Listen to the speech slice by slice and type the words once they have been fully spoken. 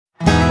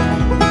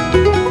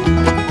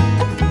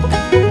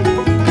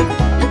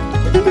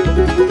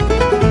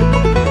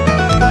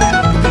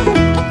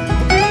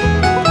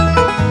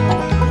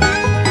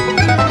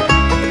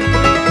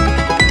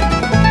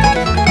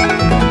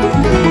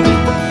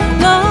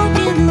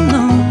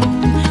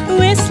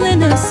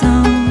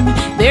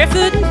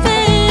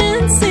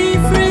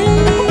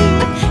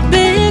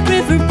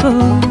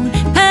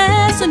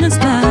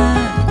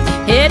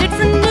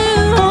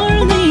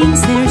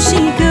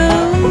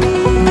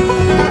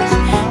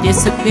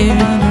disappearing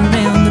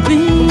around the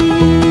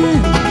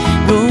bend.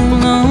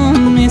 Roll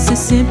on,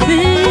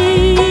 Mississippi,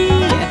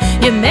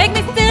 you make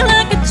me feel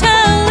like a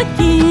child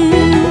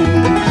again.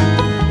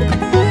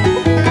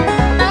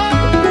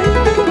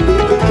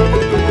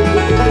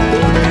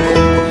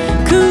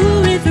 Cool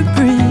river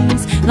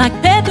breeze, like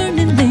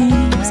peppermint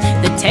leaves,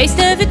 the taste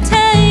of it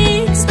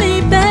takes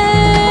me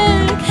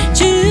back.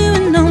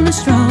 Chewing on the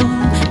straw,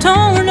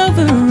 torn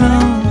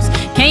overalls,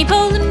 can't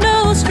pull the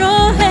no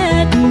straw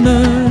hat and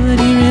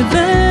muddy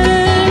river.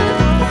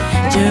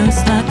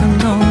 Just like a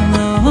long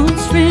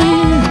lost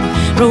friend,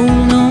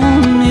 roll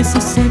on,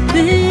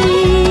 Mississippi,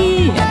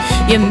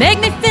 you make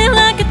me feel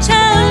like a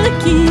child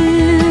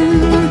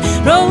again.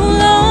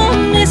 Roll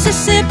on,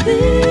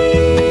 Mississippi,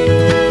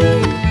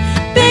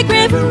 big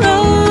river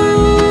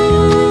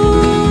roll.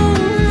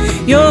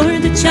 You're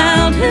the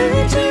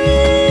childhood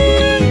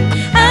dream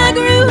I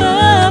grew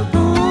up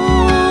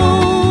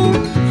on.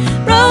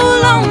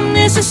 Roll on,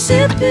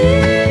 Mississippi,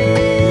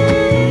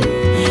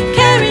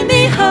 carry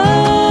me home.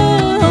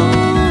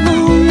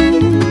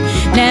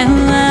 Now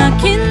I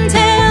can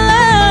tell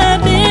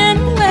I've been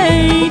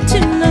way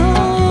too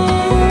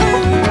long.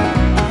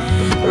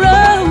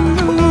 Roll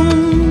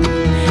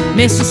on,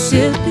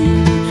 Mississippi,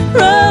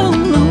 roll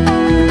on.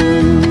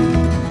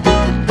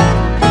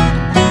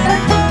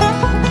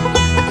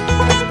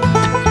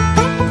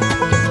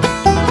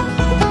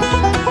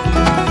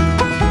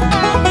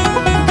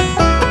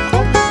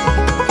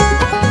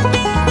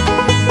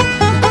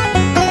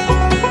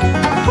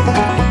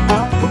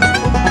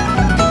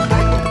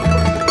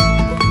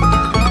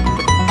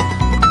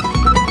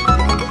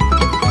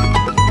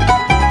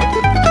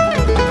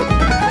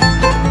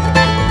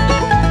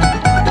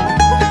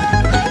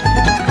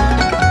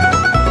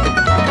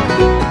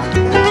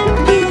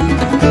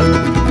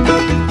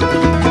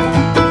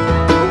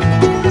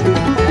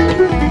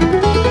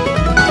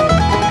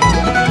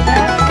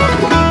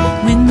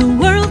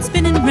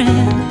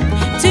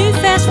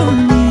 For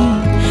me,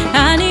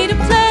 I need a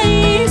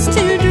place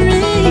to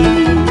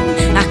dream.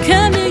 I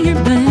come to your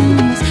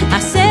bones, I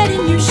sit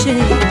in your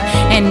shade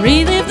and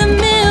relive the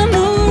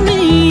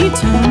memory.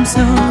 Tom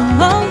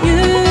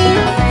Sawyer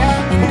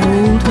and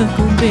old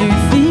Huckleberry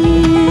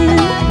Finn.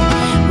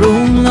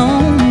 Roll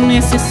on,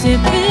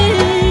 Mississippi,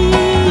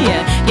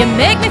 you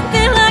make me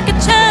feel like a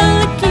child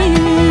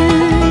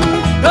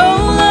again.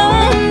 Roll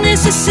on,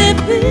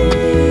 Mississippi,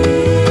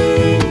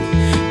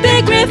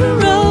 big river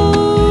roll.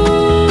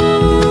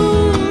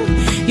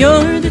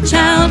 You're the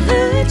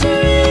childhood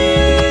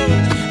dream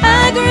I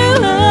grew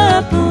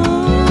up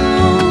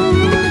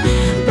on.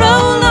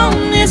 Roll on,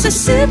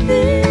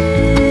 Mississippi,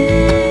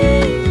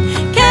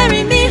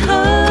 carry me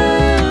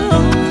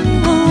home.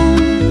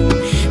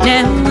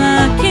 Now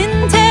I can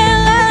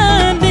tell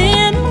I've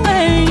been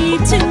way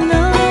too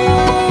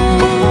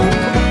long.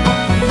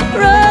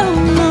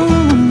 Roll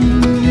on,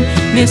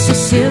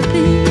 Mississippi.